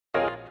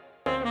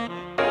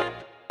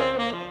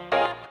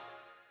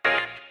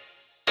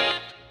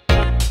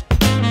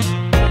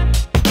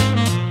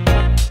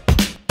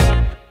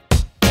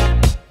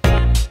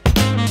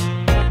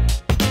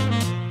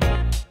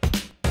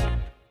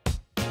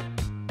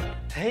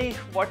Hey,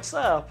 what's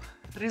up?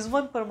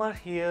 Rizwan Parmar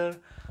here.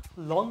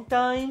 Long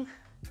time,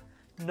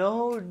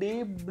 no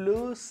deep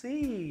blue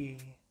sea.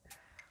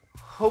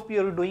 Hope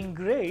you're doing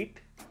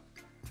great.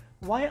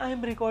 Why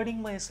I'm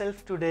recording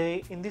myself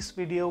today in this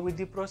video with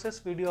the process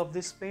video of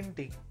this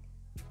painting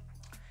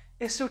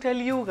is to tell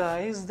you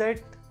guys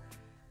that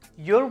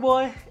your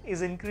boy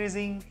is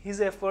increasing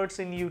his efforts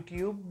in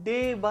YouTube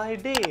day by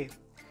day.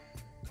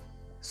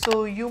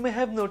 So you may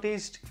have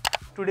noticed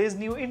today's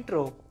new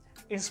intro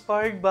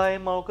inspired by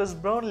Marcus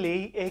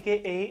Brownlee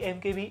aka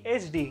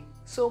MKBHD.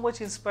 So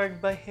much inspired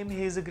by him,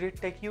 he is a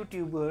great tech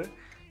YouTuber.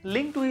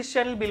 Link to his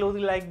channel below the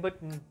like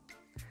button.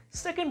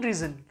 Second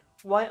reason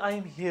why I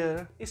am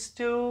here is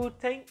to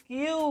thank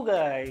you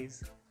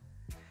guys.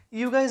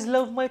 You guys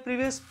loved my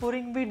previous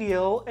pouring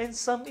video and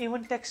some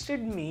even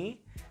texted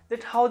me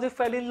that how they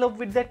fell in love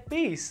with that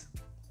piece.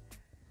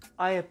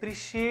 I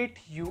appreciate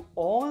you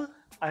all.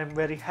 I am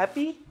very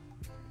happy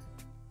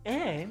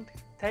and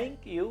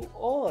thank you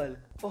all.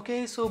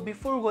 Okay, so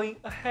before going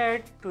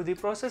ahead to the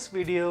process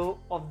video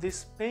of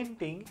this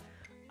painting,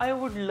 I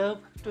would love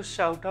to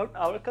shout out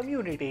our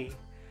community.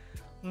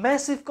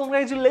 Massive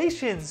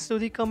congratulations to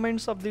the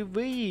comments of the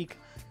week.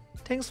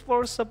 Thanks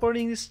for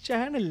supporting this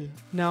channel.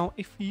 Now,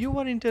 if you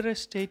are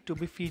interested to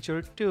be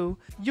featured too,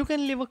 you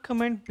can leave a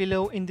comment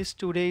below in this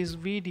today's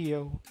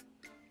video.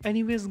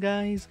 Anyways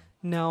guys,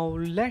 now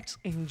let's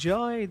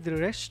enjoy the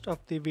rest of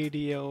the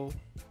video.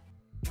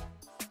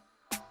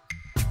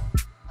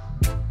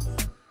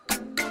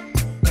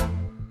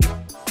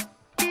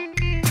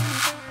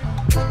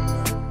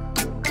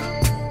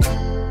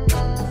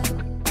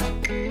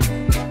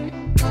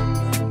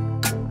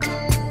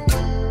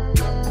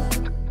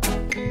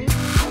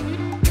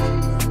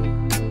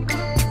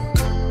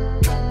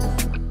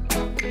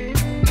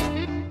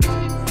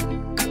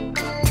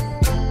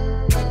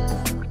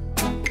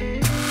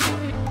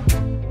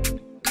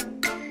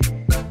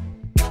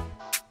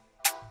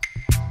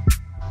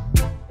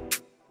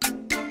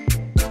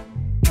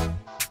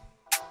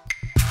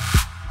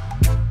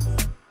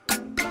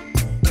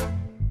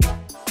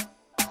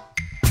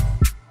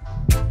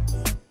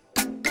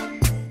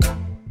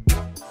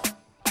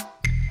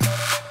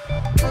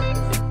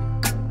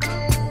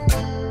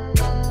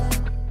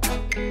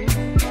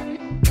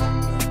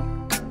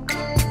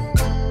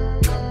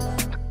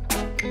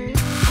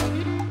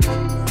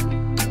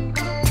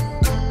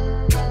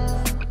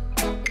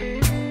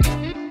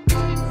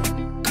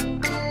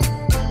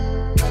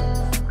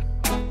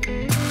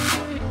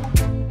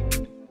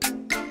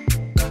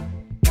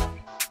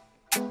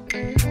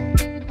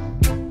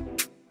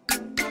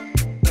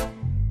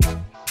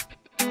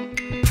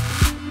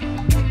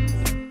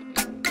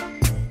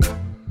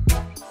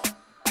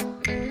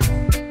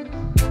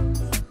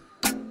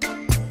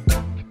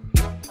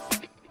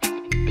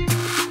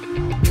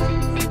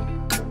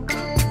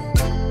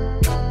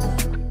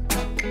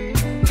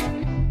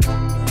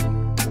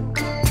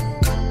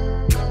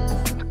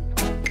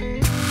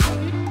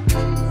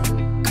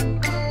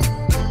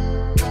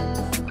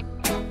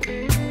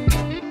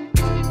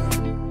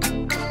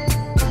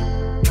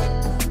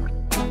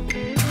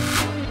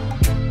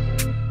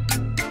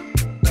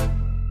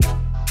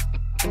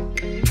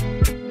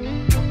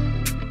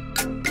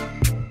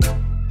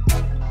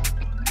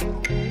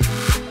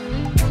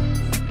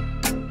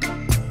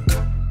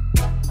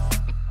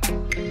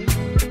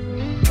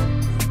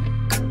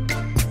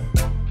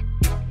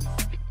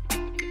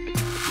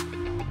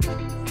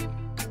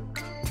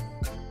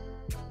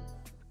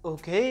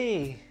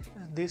 Okay,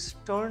 this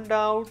turned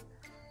out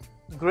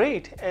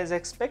great as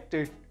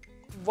expected.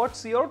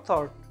 What's your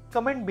thought?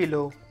 Comment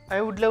below.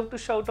 I would love to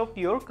shout out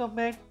your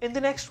comment in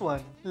the next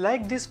one.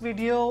 Like this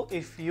video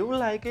if you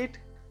like it.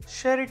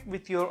 Share it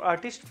with your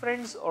artist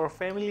friends or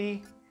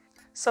family.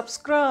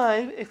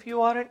 Subscribe if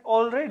you aren't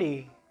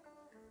already.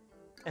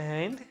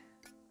 And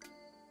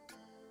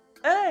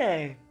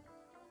I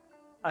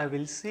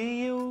will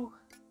see you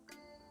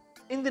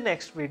in the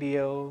next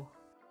video.